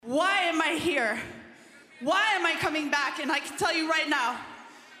here? Why am I coming back? And I can tell you right now,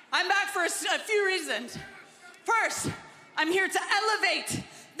 I'm back for a few reasons. First, I'm here to elevate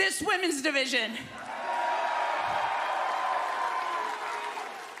this women's division.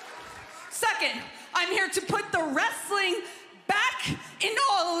 Second, I'm here to put the wrestling back in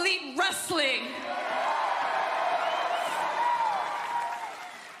All Elite Wrestling.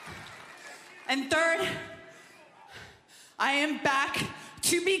 And third, I am back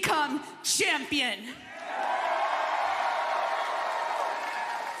to become champion.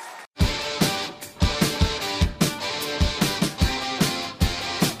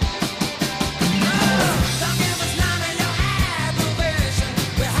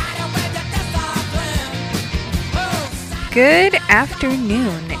 Good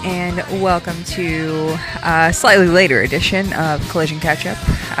afternoon, and welcome to a slightly later edition of Collision Catchup,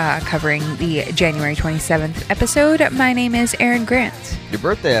 covering the January 27th episode. My name is Erin Grant. Your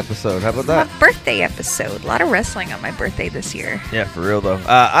birthday episode, how about that? My birthday episode. A lot of wrestling on my birthday this year. Yeah, for real though.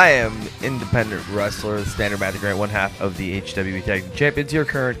 I am independent wrestler, Erin Matthew Grant, one half of the HWE Tag Team Champions, your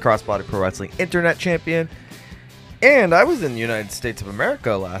current cross-body pro wrestling internet champion. And I was in the United States of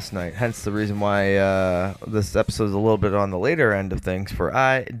America last night, hence the reason why this episode is a little bit on the later end of things for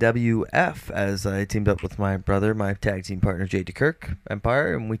IWF, as I teamed up with my brother, my tag team partner, JD Kirk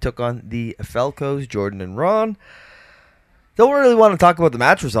Empire, and we took on the Falcos, Jordan and Ron. Don't really want to talk about the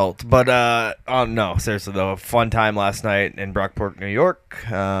match result, but oh no, seriously though, a fun time last night in Brockport, New York.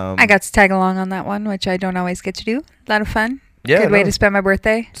 I got to tag along on that one, which I don't always get to do. A lot of fun. Yeah, Good way to spend my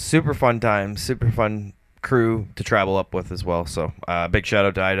birthday. Super fun time, super fun crew to travel up with as well, so big shout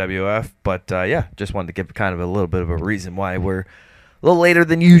out to IWF. But yeah, just wanted to give kind of a little bit of a reason why we're a little later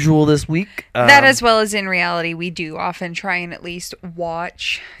than usual this week. That, as well as in reality, we do often try and at least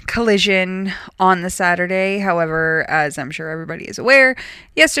watch Collision on the Saturday. However, as I'm sure everybody is aware,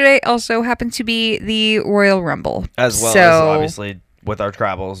 yesterday also happened to be the Royal Rumble, as well as obviously with our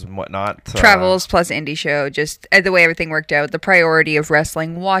travels and whatnot. Travels plus indie show, just the way everything worked out, the priority of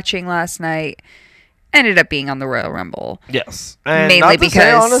wrestling watching last night ended up being on the Royal Rumble. Yes. And mainly not to because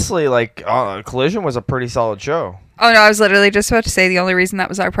say, honestly, like, Collision was a pretty solid show. Oh, no, I was literally just about to say the only reason that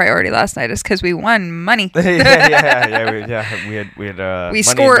was our priority last night is because we won money. We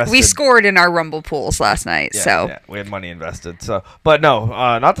scored in our Rumble pools last night, so we had money invested. So, but no,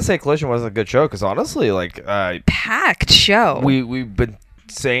 not to say Collision wasn't a good show, because honestly, like, packed show. We've been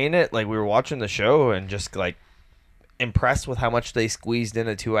saying it, like, we were watching the show and just like impressed with how much they squeezed in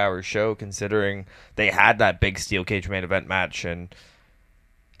a 2-hour show, considering they had that big steel cage main event match and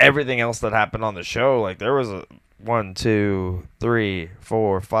everything else that happened on the show. Like, there was a 1, 2, 3,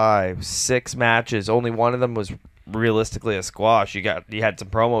 4, 5, 6 matches. Only one of them was realistically a squash. You had some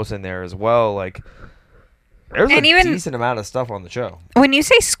promos in there as well. Like, there's a decent amount of stuff on the show. When you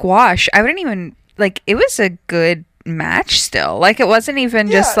say squash, I wouldn't even like. It was a good match still. Like, it wasn't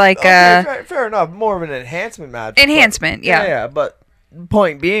even just like fair enough. More of an enhancement match. Yeah. But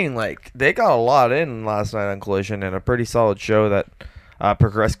point being, like, they got a lot in last night on Collision and a pretty solid show that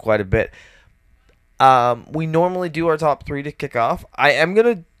progressed quite a bit. We normally do our top 3 to kick off. I am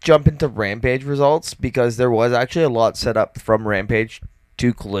going to jump into Rampage results because there was actually a lot set up from Rampage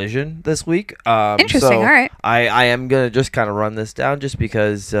to Collision this week. Interesting, so all right. I am going to just kind of run this down just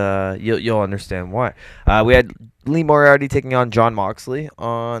because you'll understand why. We had Lee Moriarty taking on Jon Moxley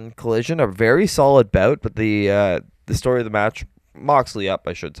on Collision. A very solid bout, but the story of the match, Moxley up,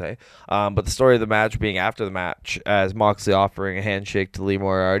 I should say. But the story of the match being after the match, as Moxley offering a handshake to Lee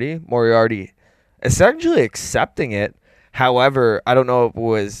Moriarty. Moriarty essentially accepting it. However, I don't know if it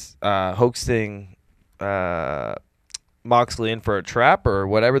was hoaxing Moxley in for a trap or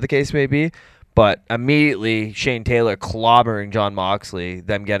whatever the case may be. But immediately, Shane Taylor clobbering Jon Moxley,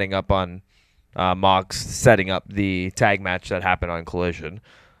 them getting up on Mox, setting up the tag match that happened on Collision.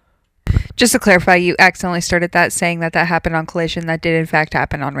 Just to clarify, you accidentally started that saying that happened on Collision. That did in fact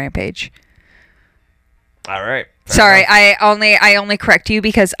happen on Rampage. All right. Sorry, I only correct you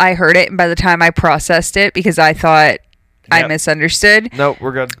because I heard it, and by the time I processed it, because I thought I misunderstood. No,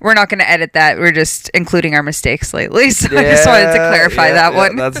 we're good. We're not going to edit that. We're just including our mistakes lately, so I just wanted to clarify that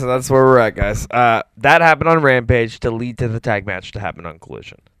one. That's where we're at, guys. That happened on Rampage to lead to the tag match to happen on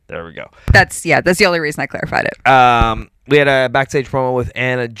Collision. There we go. That's the only reason I clarified it. We had a backstage promo with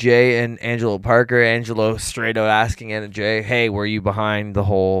Anna Jay and Angelo Parker. Angelo straight out asking Anna Jay, hey, were you behind the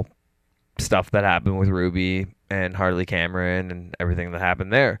whole stuff that happened with Ruby and Harley Cameron and everything that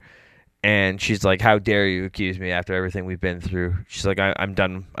happened there? And she's like, how dare you accuse me after everything we've been through? She's like, I'm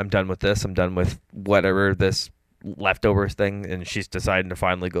done with this. I'm done with whatever this leftovers thing. And she's deciding to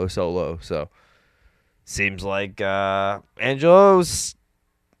finally go solo. So seems like Angelo's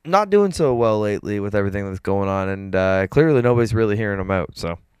not doing so well lately with everything that's going on, and clearly nobody's really hearing him out.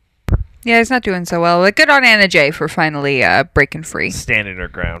 So Yeah, he's not doing so well. But good on Anna Jay for finally breaking free. standing her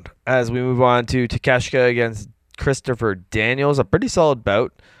ground. As we move on to Takeshita against Christopher Daniels, a pretty solid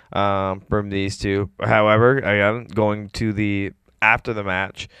bout from these two. However, again, going to the after the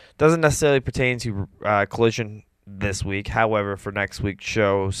match doesn't necessarily pertain to Collision this week. However, for next week's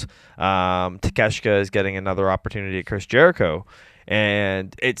shows, Takeshita is getting another opportunity at Chris Jericho.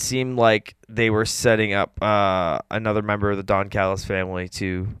 And it seemed like they were setting up another member of the Don Callis family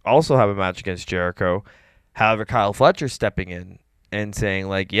to also have a match against Jericho. However, Kyle Fletcher stepping in and saying,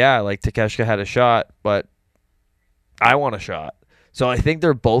 like, yeah, like Takeshita had a shot, but I want a shot. So I think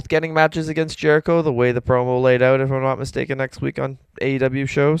they're both getting matches against Jericho the way the promo laid out, if I'm not mistaken, next week on AEW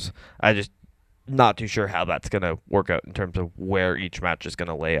shows. I just not too sure how that's going to work out in terms of where each match is going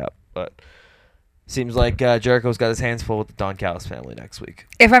to lay up. But seems like Jericho's got his hands full with the Don Callis family next week.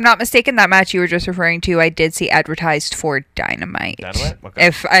 If I'm not mistaken, that match you were just referring to, I did see advertised for Dynamite. Dynamite? Okay.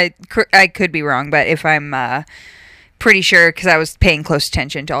 If I could be wrong, but if I'm pretty sure, because I was paying close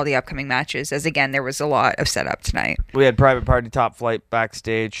attention to all the upcoming matches, as again, there was a lot of setup tonight. We had Private Party Top Flight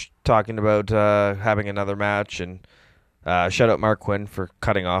backstage talking about having another match, and shout out Mark Quinn for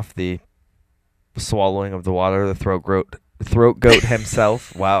cutting off the swallowing of the water, the throat goat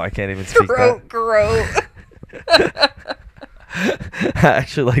himself. Wow, I can't even speak Throat goat. I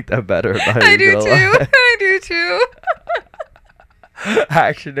actually like that better. I do too. I do too.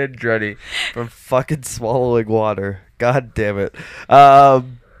 Action Andretti from fucking swallowing water. God damn it. A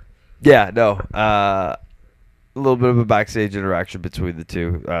little bit of a backstage interaction between the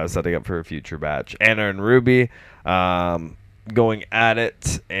two, setting up for a future match. Anna and Ruby going at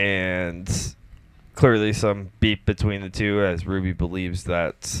it, and clearly some beef between the two, as Ruby believes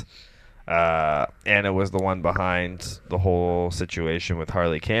that Anna was the one behind the whole situation with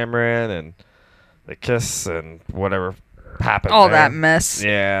Harley Cameron and the kiss and whatever happened all there. that mess.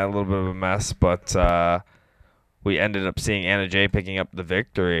 Yeah, a little bit of a mess, but we ended up seeing Anna Jay picking up the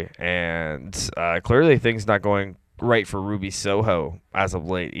victory, and clearly things not going right for Ruby Soho as of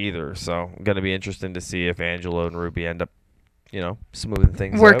late either. So going to be interesting to see if Angelo and Ruby end up, smoothing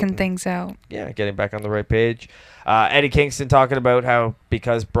things out. Working things out. Yeah, getting back on the right page. Eddie Kingston talking about how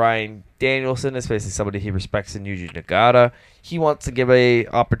because Bryan Danielson is facing somebody he respects in Yuji Nagata, he wants to give a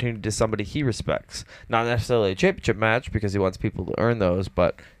opportunity to somebody he respects. Not necessarily a championship match because he wants people to earn those,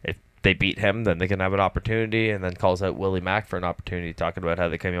 but if they beat him, then they can have an opportunity, and then calls out Willie Mack for an opportunity, talking about how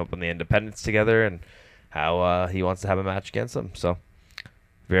they came up on the independents together and how he wants to have a match against them. So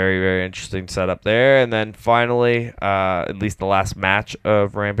very, very interesting setup there. And then finally, at least the last match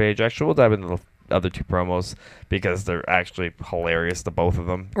of Rampage. Actually, we'll dive into the other two promos because they're actually hilarious, the both of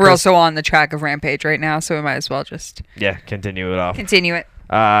them. We're also on the track of Rampage right now, so we might as well just continue it off. continue it.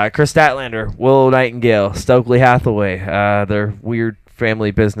 Chris Statlander, Willow Nightingale, Stokely Hathaway, their weird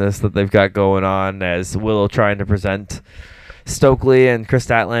family business that they've got going on, as Willow trying to present Stokely and Chris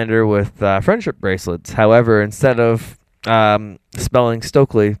Statlander with friendship bracelets. However, instead of spelling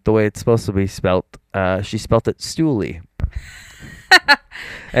Stokely the way it's supposed to be spelt, she spelt it Stooley.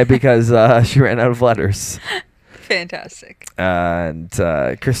 And because she ran out of letters. Fantastic. And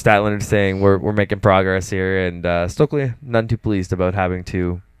Chris Statlander saying we're making progress here, and Stokely none too pleased about having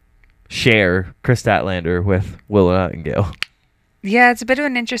to share Chris Statlander with Willow Nightingale. Yeah, it's a bit of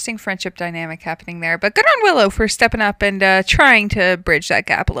an interesting friendship dynamic happening there, but good on Willow for stepping up and trying to bridge that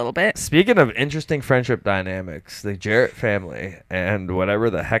gap a little bit. Speaking of interesting friendship dynamics, the Jarrett family and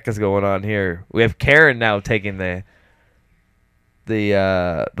whatever the heck is going on here, we have Karen now taking the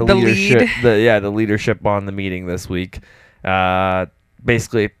leadership, the leadership on the meeting this week.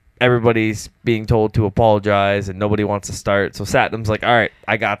 Basically, everybody's being told to apologize, and nobody wants to start. So Satnam's like, "All right,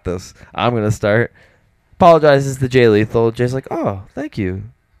 I got this. I'm gonna start." Apologizes to Jay Lethal. Jay's like, "Oh, thank you,"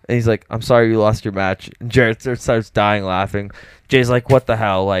 and he's like, "I'm sorry you lost your match." And Jarrett starts dying laughing. Jay's like, "What the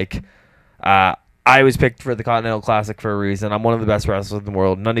hell? Like, I was picked for the Continental Classic for a reason. I'm one of the best wrestlers in the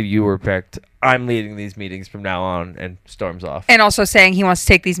world. None of you were picked. I'm leading these meetings from now on," and storms off. And also saying he wants to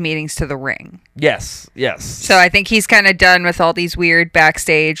take these meetings to the ring. Yes. So I think he's kind of done with all these weird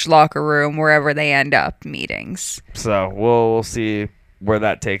backstage, locker room, wherever they end up meetings. So we'll see where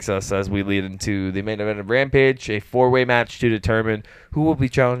that takes us as we lead into the main event of Rampage, a 4-way match to determine who will be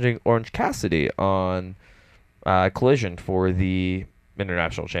challenging Orange Cassidy on Collision for the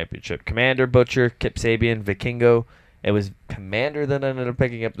International Championship. Commander, Butcher, Kip Sabian, Vikingo. It was Commander that ended up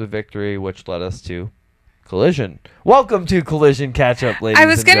picking up the victory, which led us to Collision. Welcome to Collision Catchup, ladies and gentlemen. I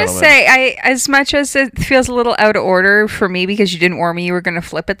was going to say, as much as it feels a little out of order for me because you didn't warn me you were going to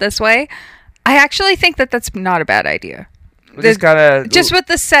flip it this way, I actually think that that's not a bad idea. just with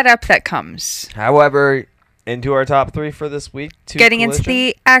the setup that comes. However, into our top 3 for this week. Getting into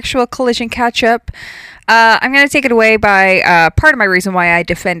the actual Collision Catchup. I'm going to take it away by part of my reason why I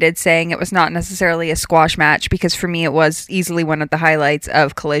defended saying it was not necessarily a squash match, because for me it was easily one of the highlights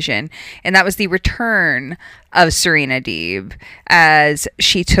of Collision, and that was the return of Serena Deeb as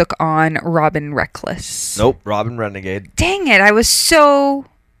she took on Robin Reckless. Nope, Robin Renegade. Dang it, I was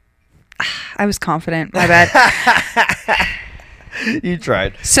confident. My bad. You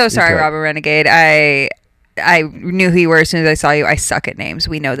tried. So sorry, Robin Renegade. I knew who you were as soon as I saw you. I suck at names.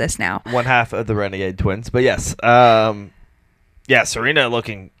 We know this now. One half of the Renegade twins. But yes. Serena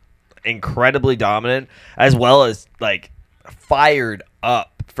looking incredibly dominant, as well as like fired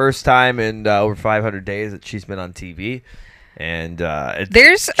up. First time in over 500 days that she's been on TV. And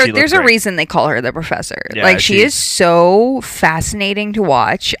there's a reason they call her the professor. Yeah, like, she is so fascinating to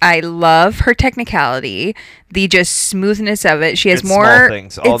watch. I love her technicality, the just smoothness of it. She has more small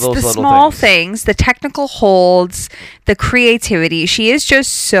things, it's the small things, the technical holds, the creativity. She is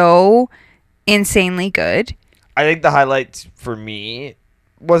just so insanely good. I think the highlight for me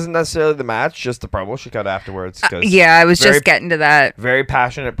wasn't necessarily the match, just the promo she cut afterwards. I was just getting to that. Very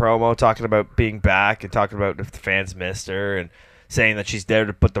passionate promo, talking about being back and talking about if the fans missed her and saying that she's there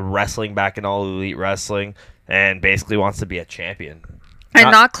to put the wrestling back in all elite wrestling and basically wants to be a champion. And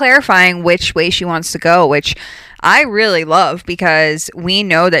not clarifying which way she wants to go, which I really love, because we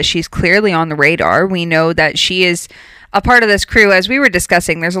know that she's clearly on the radar. We know that she is a part of this crew. As we were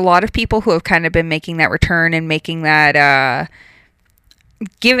discussing, there's a lot of people who have kind of been making that return and making that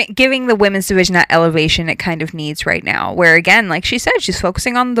giving the women's division that elevation it kind of needs right now, where again, like she said, she's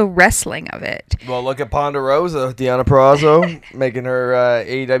focusing on the wrestling of it. Well, look at Ponderosa, Deonna Purrazzo making her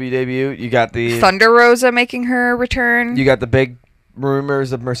AEW debut. You got the Thunder Rosa making her return. You got the big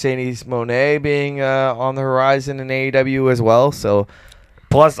rumors of Mercedes Moné being on the horizon in AEW as well. So,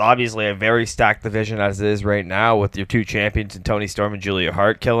 plus obviously a very stacked division as it is right now, with your 2 champions and Toni Storm and Julia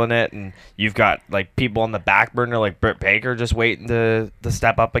Hart killing it, and you've got like people on the back burner like Britt Baker just waiting to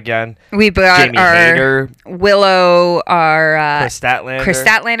step up again. We've got Jamie Hayter, Willow, Chris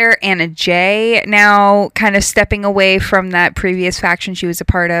Statlander, Anna Jay now kind of stepping away from that previous faction she was a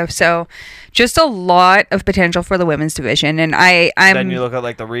part of. So just a lot of potential for the women's division. And I'm then you look at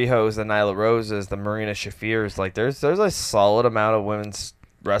like the Rihos, the Nyla Roses, the Marina Shafirs. Like there's a solid amount of women's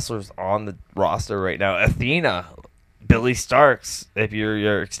wrestlers on the roster right now. Athena, Billy Starks, if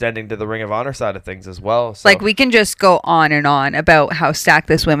you're extending to the Ring of Honor side of things as well. So. Like, we can just go on and on about how stacked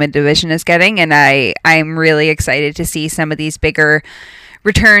this women's division is getting, and I'm really excited to see some of these bigger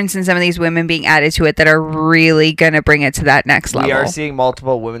returns and some of these women being added to it that are really going to bring it to that next level. We are seeing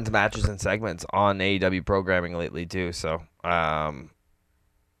multiple women's matches and segments on AEW programming lately too. So,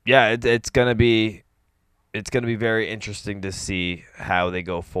 it's going to be very interesting to see how they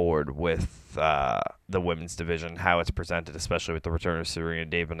go forward with the women's division, how it's presented, especially with the return of Serena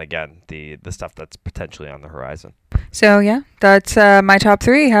Deeb, and again, the stuff that's potentially on the horizon. So, yeah, that's my top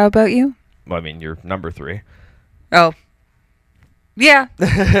 3. How about you? Well, I mean, you're number 3. Oh. Yeah.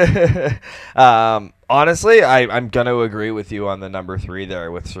 Honestly, I'm going to agree with you on the number 3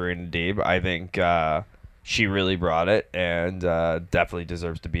 there with Serena Deeb. I think she really brought it, and definitely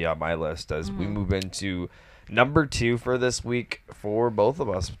deserves to be on my list as we move into number 2 for this week for both of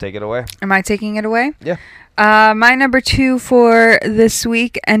us. Take it away. Am I taking it away? Yeah. My number 2 for this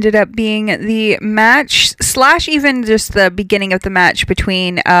week ended up being the match / even just the beginning of the match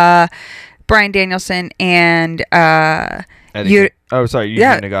between Bryan Danielson and Eugene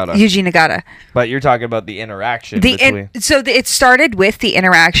Nagata. Eugene Nagata. But you're talking about the interaction. It started with the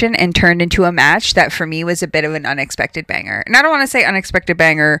interaction and turned into a match that for me was a bit of an unexpected banger. And I don't want to say unexpected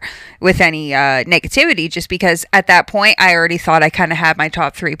banger with any negativity, just because at that point I already thought I kind of had my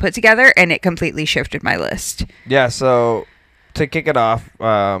top 3 put together, and it completely shifted my list. Yeah, so to kick it off,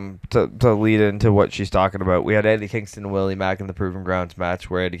 to lead into what she's talking about, we had Eddie Kingston and Willie Mack in the Proving Grounds match,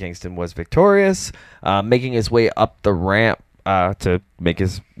 where Eddie Kingston was victorious, making his way up the ramp to make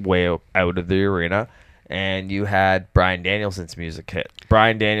his way out of the arena. And you had Bryan Danielson's music hit.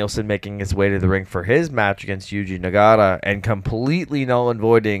 Bryan Danielson making his way to the ring for his match against Yuji Nagata and completely null and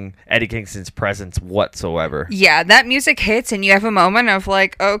voiding Eddie Kingston's presence whatsoever. Yeah, that music hits and you have a moment of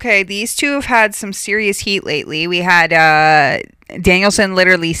like, okay, these two have had some serious heat lately. We had Danielson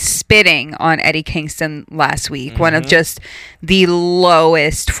literally spitting on Eddie Kingston last week. One of just the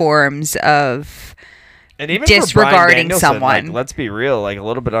lowest forms of and even disregarding someone. Like, let's be real, like a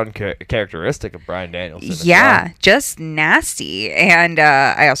little bit uncharacteristic of Bryan Danielson. Yeah, just nasty. And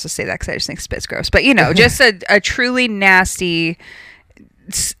I also say that because I just think spit's gross. But, just a truly nasty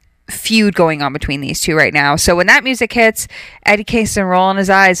feud going on between these two right now. So when that music hits, Eddie Kingston rolling his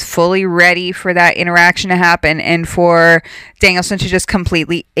eyes, fully ready for that interaction to happen and for Danielson to just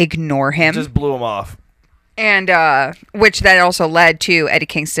completely ignore him. Just blew him off. And which then also led to Eddie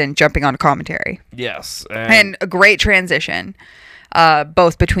Kingston jumping on commentary. Yes. And a great transition,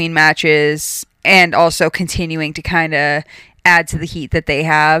 both between matches and also continuing to kind of add to the heat that they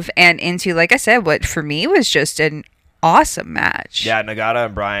have and into, like I said, what for me was just an awesome match. Yeah, Nagata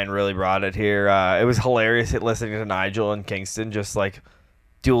and Bryan really brought it here. It was hilarious listening to Nigel and Kingston just like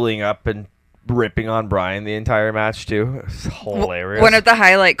dueling up and ripping on Bryan the entire match too. It was hilarious. One of the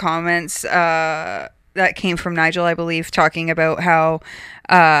highlight comments that came from Nigel, I believe, talking about how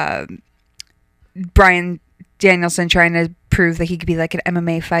Bryan Danielson trying to prove that he could be like an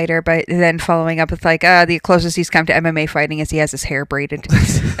MMA fighter, but then following up with like, the closest he's come to MMA fighting is he has his hair braided.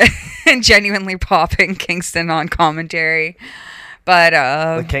 And genuinely popping Kingston on commentary. But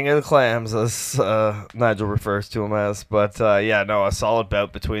the king of the clams, as Nigel refers to him as. But a solid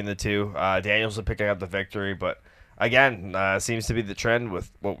bout between the two. Danielson picking up the victory, but again, seems to be the trend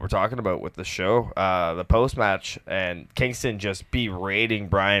with what we're talking about with the show, the post-match, and Kingston just berating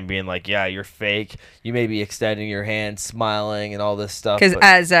Bryan, being like, yeah, you're fake. You may be extending your hand, smiling, and all this stuff. Because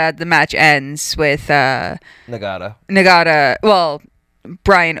as the match ends with Nagata, well,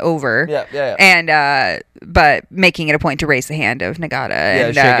 Bryan over. Yeah. And, but making it a point to raise the hand of Nagata. Yeah,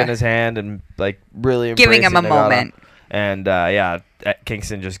 and, shaking his hand and, like, really giving him a Nagata. moment. And,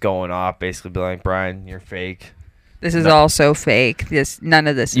 Kingston just going off, basically being like, Bryan, you're fake. This is all so fake. None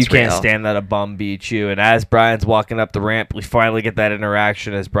of this is real. You can't stand that a bum beat you. And as Bryan's walking up the ramp, we finally get that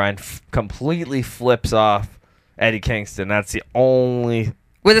interaction as Bryan completely flips off Eddie Kingston. That's the only...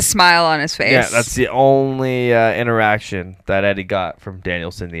 With a smile on his face. Yeah, that's the only interaction that Eddie got from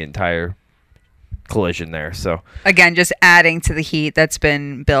Danielson the entire collision there. So again, just adding to the heat that's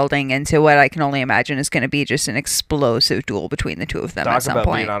been building into what I can only imagine is going to be just an explosive duel between the two of them at some point. Talk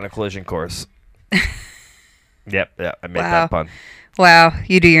about being on a collision course. Yep, I made that pun. Wow,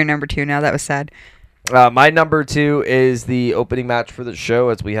 you do your number 2 now. That was sad. My number 2 is the opening match for the show,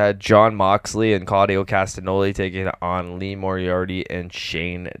 as we had Jon Moxley and Claudio Castagnoli taking on Lee Moriarty and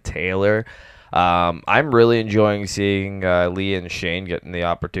Shane Taylor. I'm really enjoying seeing Lee and Shane getting the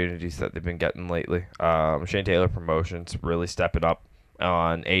opportunities that they've been getting lately. Shane Taylor Promotions really stepping up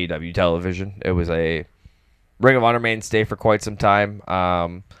on AEW television. It was a Ring of Honor mainstay for quite some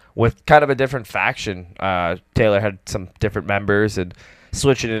time. With kind of a different faction. Taylor had some different members and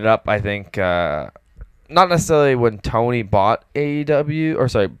switching it up, I think, not necessarily when Tony bought Ring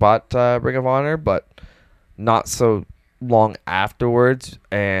of Honor, but not so long afterwards.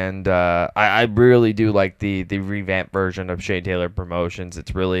 And I really do like the revamped version of Shane Taylor Promotions.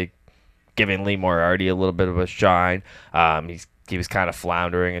 It's really giving Lee Moriarty a little bit of a shine. He was kind of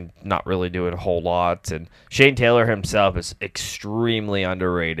floundering and not really doing a whole lot. And Shane Taylor himself is extremely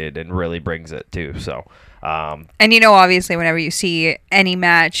underrated and really brings it too. So, and obviously, whenever you see any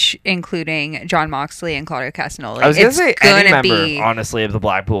match, including Jon Moxley and Claudio Castagnoli, I was going to say any member, honestly, of the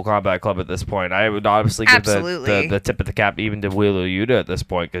Blackpool Combat Club at this point. I would obviously give the tip of the cap even to Wheeler Yuta at this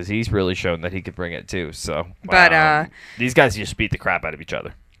point, because he's really shown that he could bring it too. So, but these guys just beat the crap out of each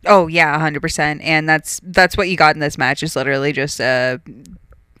other. Oh yeah, 100%, and that's what you got in this match. Is literally just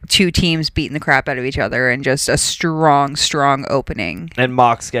two teams beating the crap out of each other, and just a strong opening. And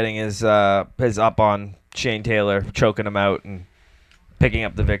Mox getting his up on Shane Taylor, choking him out, and picking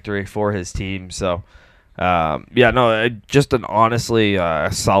up the victory for his team. So, just an honestly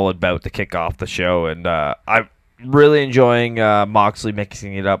solid bout to kick off the show, and I'm really enjoying Moxley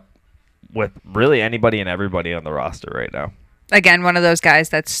mixing it up with really anybody and everybody on the roster right now. Again, one of those guys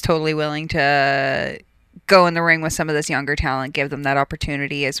that's totally willing to go in the ring with some of this younger talent, give them that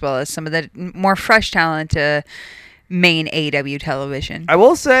opportunity, as well as some of the more fresh talent to main AEW television. I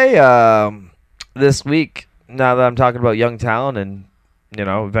will say this week, now that I'm talking about young talent and,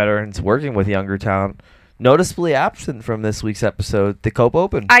 veterans working with younger talent, noticeably absent from this week's episode, the Cope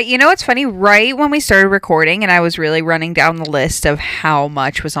Open. It's funny, right when we started recording and I was really running down the list of how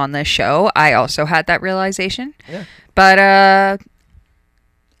much was on this show, I also had that realization. Yeah. But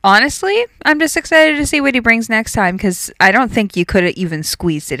honestly, I'm just excited to see what he brings next time, because I don't think you could have even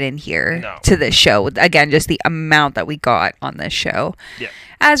squeezed it in here to this show. Again, just the amount that we got on this show. Yeah.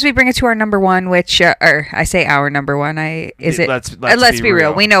 As we bring it to our number 1, which, or I say our number 1, let's be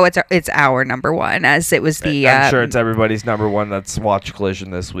real. We know it's our number 1, as it was the. I'm sure it's everybody's number 1 that's watched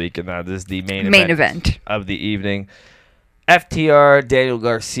Collision this week, and that is the main event of the evening. FTR, Daniel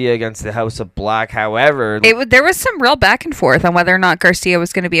Garcia against the House of Black. However, there was some real back and forth on whether or not Garcia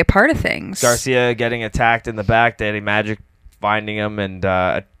was going to be a part of things. Garcia getting attacked in the back, Danny Magic finding him and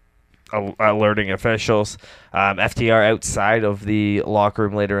alerting officials. FTR outside of the locker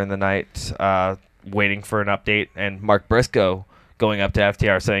room later in the night, waiting for an update, and Mark Briscoe going up to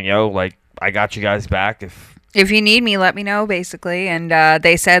FTR saying, "Yo, like, I got you guys back. If you need me, let me know," basically. And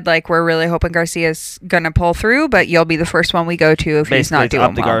they said, like, we're really hoping Garcia's going to pull through, but you'll be the first one we go to if he's not doing well.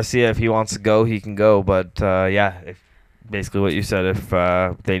 Basically, up to Garcia. If he wants to go, he can go. But, basically what you said. If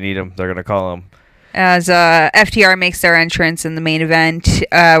they need him, they're going to call him. As FTR makes their entrance in the main event,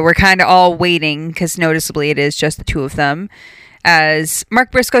 we're kind of all waiting, because noticeably it is just the two of them. As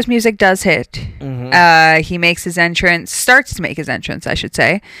Mark Briscoe's music does hit, he makes his entrance, starts to make his entrance, I should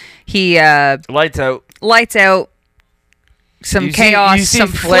say. He lights out, some chaos, some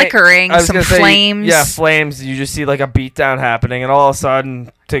flickering, some flames. Yeah, flames. You just see like a beatdown happening, and all of a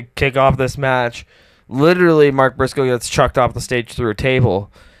sudden, to kick off this match, literally Mark Briscoe gets chucked off the stage through a table.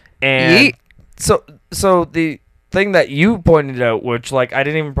 And so the thing that you pointed out, which like I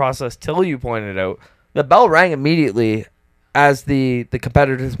didn't even process till you pointed out, the bell rang immediately as the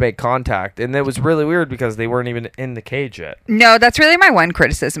competitors made contact, and it was really weird because they weren't even in the cage yet. No, that's really my one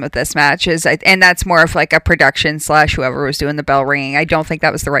criticism of this match and that's more of like a production / whoever was doing the bell ringing. I don't think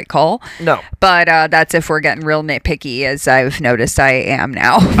that was the right call. No, but that's if we're getting real nitpicky, as I've noticed I am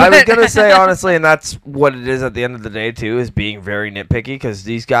now. I was gonna say honestly, and that's what it is at the end of the day too, is being very nitpicky, because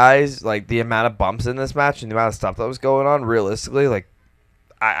these guys, like the amount of bumps in this match and the amount of stuff that was going on, realistically, like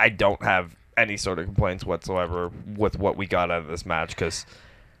I don't have any sort of complaints whatsoever with what we got out of this match, because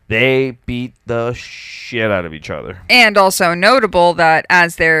they beat the shit out of each other. And also notable that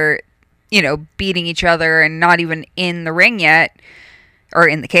as they're, beating each other and not even in the ring yet, or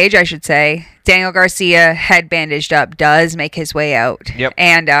in the cage, I should say, Daniel Garcia, head bandaged up, does make his way out. Yep.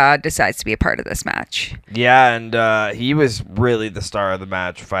 And decides to be a part of this match. Yeah, and he was really the star of the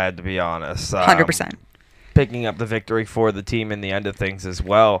match, if I had to be honest. 100%. Picking up the victory for the team in the end of things as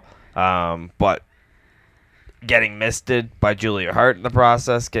well. But getting misted by Julia Hart in the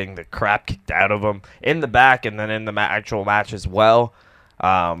process, getting the crap kicked out of him in the back, and then in the actual match as well.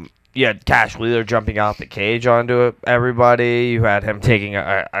 You had Cash Wheeler jumping out the cage onto everybody. You had him taking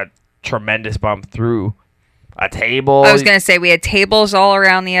a tremendous bump through a table. I was going to say, we had tables all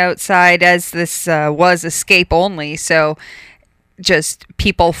around the outside, as this was escape only, so just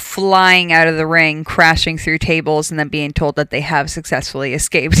people flying out of the ring, crashing through tables, and then being told that they have successfully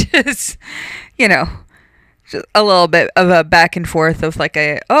escaped. It's, just a little bit of a back and forth of like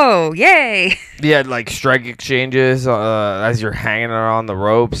oh, yay. Yeah, like strike exchanges as you're hanging on the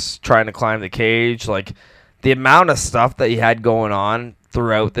ropes, trying to climb the cage. Like, the amount of stuff that you had going on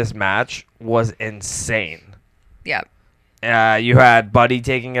throughout this match was insane. Yeah. You had Buddy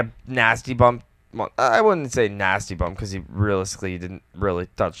taking a nasty bump. Well, I wouldn't say nasty bump, because he realistically didn't really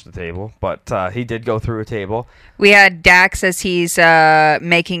touch the table, but he did go through a table. We had Dax as he's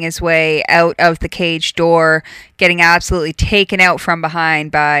making his way out of the cage door, getting absolutely taken out from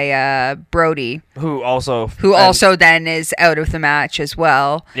behind by Brody, who also then is out of the match as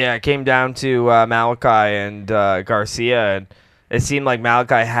well. Yeah, it came down to Malachi and Garcia, and it seemed like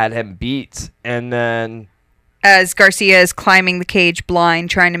Malachi had him beat, and then as Garcia is climbing the cage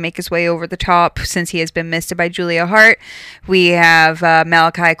blind, trying to make his way over the top since he has been missed by Julia Hart, we have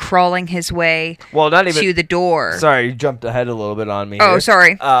Malachi crawling his way to the door. Sorry, you jumped ahead a little bit on me. Oh,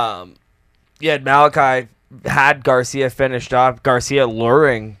 sorry. Yeah, Malachi had Garcia finished off. Garcia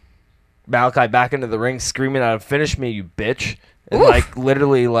luring Malachi back into the ring, screaming at him, "Finish me, you bitch!" And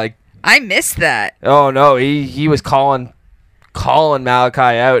literally, I missed that. Oh no, he was calling Malachi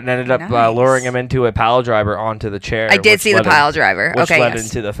out, and ended up luring him into a pile driver onto the chair. I did see the pile driver. Which led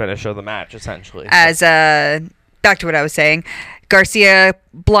into the finish of the match, essentially. As back to what I was saying, Garcia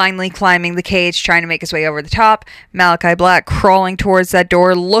blindly climbing the cage, trying to make his way over the top. Malachi Black crawling towards that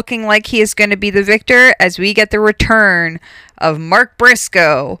door, looking like he is going to be the victor, as we get the return of Mark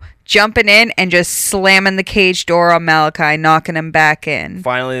Briscoe jumping in and just slamming the cage door on Malachi, knocking him back in.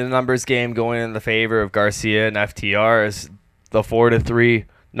 Finally, the numbers game going in the favor of Garcia and FTR, as the 4-3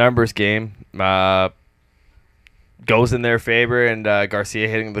 numbers game goes in their favor, and Garcia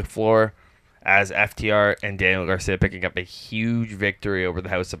hitting the floor, as FTR and Daniel Garcia picking up a huge victory over the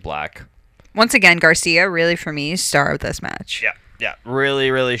House of Black. Once again, Garcia, really for me, star of this match. Yeah,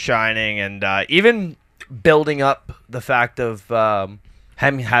 really, really shining, and even building up the fact of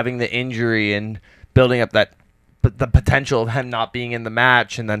him having the injury, and building up that the potential of him not being in the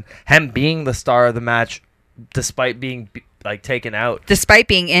match, and then him being the star of the match despite being taken out, despite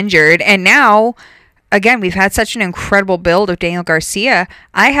being injured. And now, again, we've had such an incredible build of Daniel Garcia.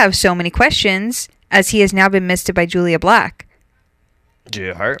 I have so many questions, as he has now been misted by Julia Hart.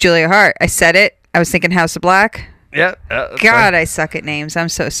 Julia Hart. I said it. I was thinking House of Black. Yeah. God, I suck at names. I'm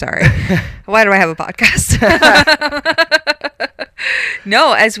so sorry. Why do I have a podcast?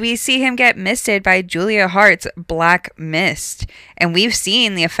 No, as we see him get misted by Julia Hart's Black Mist. And we've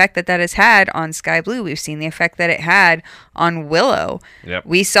seen the effect that has had on Sky Blue. We've seen the effect that it had on Willow. Yep.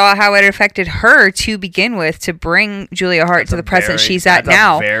 We saw how it affected her to begin with to bring Julia Hart to the present she's at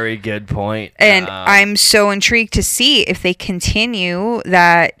now. That's a very good point. And I'm so intrigued to see if they continue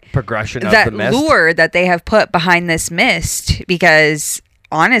that progression of that the mist. lure that they have put behind this mist, because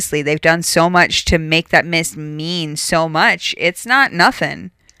honestly, they've done so much to make that mist mean so much. It's not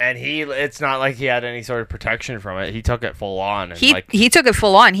nothing. And it's not like he had any sort of protection from it. He took it full on. And he took it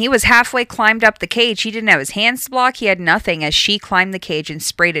full on. He was halfway climbed up the cage. He didn't have his hands to block. He had nothing as she climbed the cage and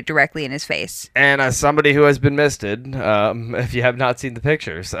sprayed it directly in his face. And as somebody who has been misted, if you have not seen the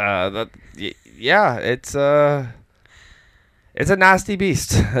pictures, it's a nasty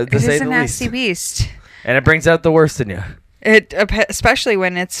beast. It is a nasty beast. And it brings out the worst in you. It, especially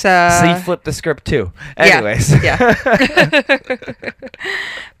when it's so you flip the script too. Anyways. Yeah.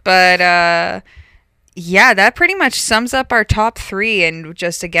 But that pretty much sums up our top 3, and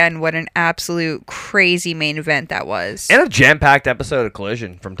just again what an absolute crazy main event that was. And a jam-packed episode of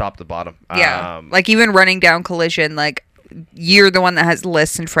Collision from top to bottom. Yeah. Like even running down Collision, like you're the one that has the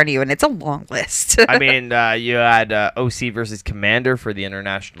list in front of you, and it's a long list. I mean, you had OC versus Commander for the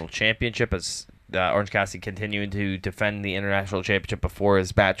International Championship as Orange Cassidy continuing to defend the International Championship before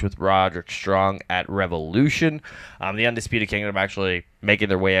his match with Roderick Strong at Revolution. The Undisputed Kingdom actually making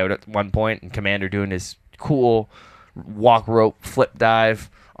their way out at one point, and Commander doing his cool walk rope flip dive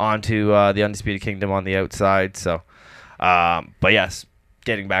onto the Undisputed Kingdom on the outside. So, but yes,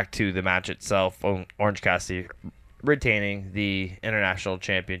 getting back to the match itself, Orange Cassidy retaining the International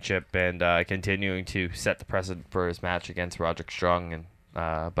Championship and continuing to set the precedent for his match against Roderick Strong in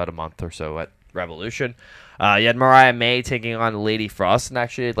about a month or so at Revolution. You had Mariah May taking on Lady Frost, and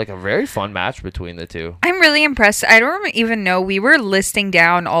actually like a very fun match between the two. I'm really impressed. I don't even know. We were listing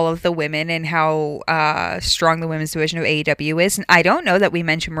down all of the women and how strong the women's division of AEW is, and I don't know that we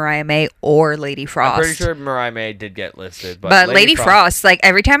mentioned Mariah May or Lady Frost. I'm pretty sure Mariah May did get listed, but Lady Frost, like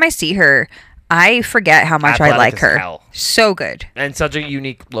every time I see her, I forget how much I like her. Hell. So good. And such a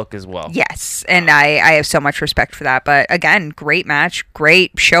unique look as well. Yes, and I have so much respect for that. But again, great match,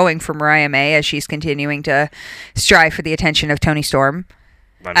 great showing for Mariah May as she's continuing to strive for the attention of Toni Storm.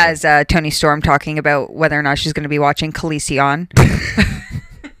 As Toni Storm talking about whether or not she's going to be watching Collision.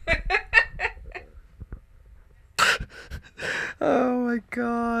 Oh my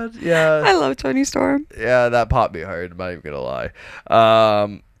god. Yeah. I love Toni Storm. Yeah, that popped me hard. I'm not even going to lie.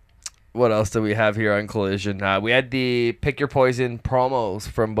 What else do we have here on Collision? We had the Pick Your Poison promos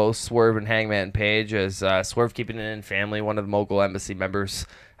from both Swerve and Hangman Page, as Swerve keeping it in family. One of the Mogul Embassy members,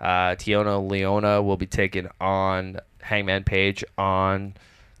 Tiona Leona, will be taking on Hangman Page on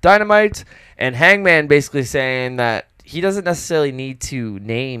Dynamite. And Hangman basically saying that he doesn't necessarily need to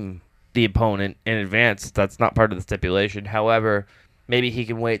name the opponent in advance. That's not part of the stipulation. However, maybe he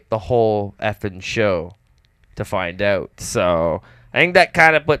can wait the whole effing show to find out. So I think that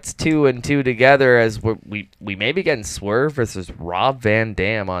kind of puts 2 and 2 together, as we may be getting Swerve versus Rob Van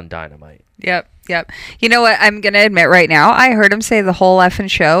Dam on Dynamite. Yep. You know what? I'm going to admit right now, I heard him say the whole effing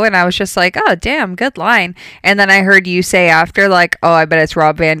show, and I was just like, oh, damn, good line. And then I heard you say after, like, oh, I bet it's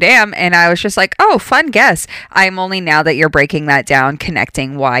Rob Van Dam. And I was just like, oh, fun guess. I'm only now that you're breaking that down,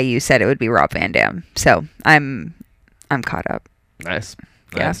 connecting why you said it would be Rob Van Dam. So I'm caught up. Nice.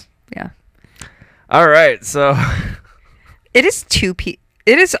 Yeah. All right, so... It is It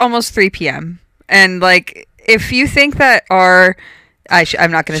is almost 3 p.m. And like, if you think that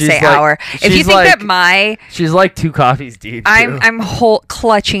I'm not going to say like, hour. If you think like, that my... She's like 2 coffees deep. I'm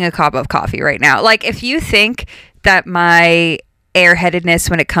clutching a cup of coffee right now. Like, if you think that my airheadedness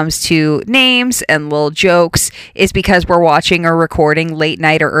when it comes to names and little jokes is because we're watching or recording late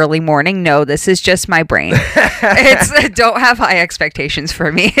night or early morning, no, this is just my brain. Don't have high expectations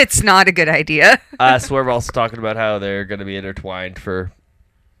for me. It's not a good idea. Swerve also talking about how they're going to be intertwined for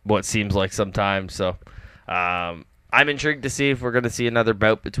what seems like some time. So I'm intrigued to see if we're going to see another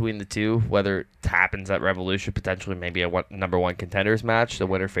bout between the two, whether it happens at Revolution, potentially maybe a number 1 contenders match. The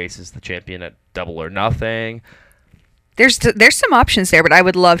winner faces the champion at Double or Nothing. There's some options there, but I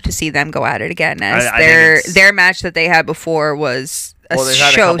would love to see them go at it again, as their match that they had before was a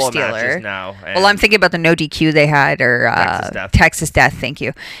show stealer. Now, well, I'm thinking about the no DQ they had, or Texas Death. Thank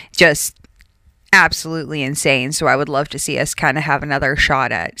you. Just absolutely insane. So I would love to see us kind of have another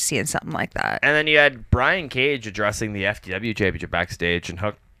shot at seeing something like that. And then you had Brian Cage addressing the FTW Championship backstage, and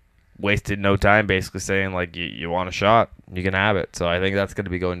Hook wasted no time basically saying, like, you want a shot, you can have it. So I think that's going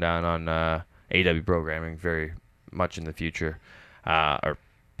to be going down on AEW programming very, much in the future, or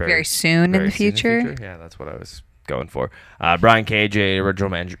very soon in the future. Yeah, that's what I was going for. Brian Cage, a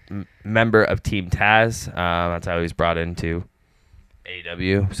original member of Team Taz. That's how he's brought into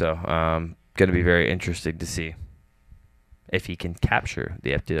AEW. So going to be very interesting to see if he can capture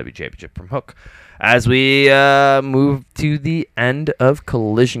the FTW Championship from Hook. As we move to the end of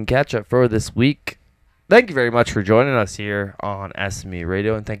Collision Catchup for this week, thank you very much for joining us here on SME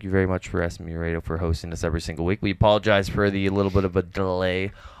Radio, and thank you very much for SME Radio for hosting us every single week. We apologize for the little bit of a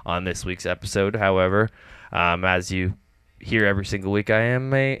delay on this week's episode. However, as you hear every single week, I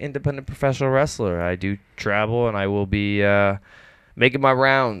am an independent professional wrestler. I do travel, and I will be making my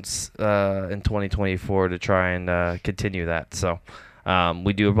rounds in 2024 to try and continue that. So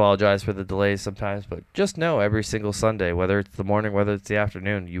we do apologize for the delays sometimes, but just know every single Sunday, whether it's the morning, whether it's the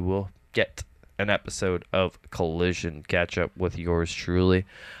afternoon, you will get an episode of Collision Catchup with yours truly.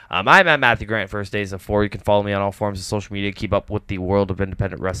 I'm Erin Matthew Grant, First Days of 4. You can follow me on all forms of social media. Keep up with the world of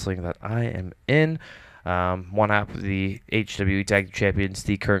independent wrestling that I am in. One half of the HWE Tag Team Champions,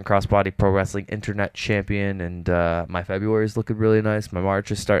 the current Crossbody Pro Wrestling Internet Champion, and my February is looking really nice. My March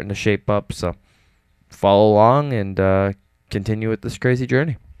is starting to shape up, so follow along and continue with this crazy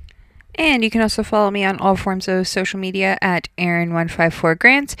journey. And you can also follow me on all forms of social media at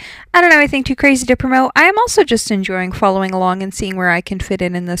Erin154Grant. I don't have anything too crazy to promote. I am also just enjoying following along and seeing where I can fit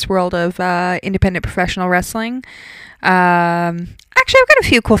in this world of independent professional wrestling. Actually, I've got a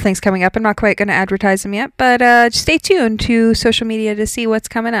few cool things coming up. I'm not quite going to advertise them yet, but just stay tuned to social media to see what's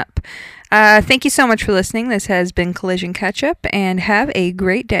coming up. Thank you so much for listening. This has been Collision Catchup, and have a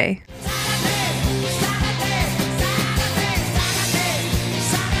great day.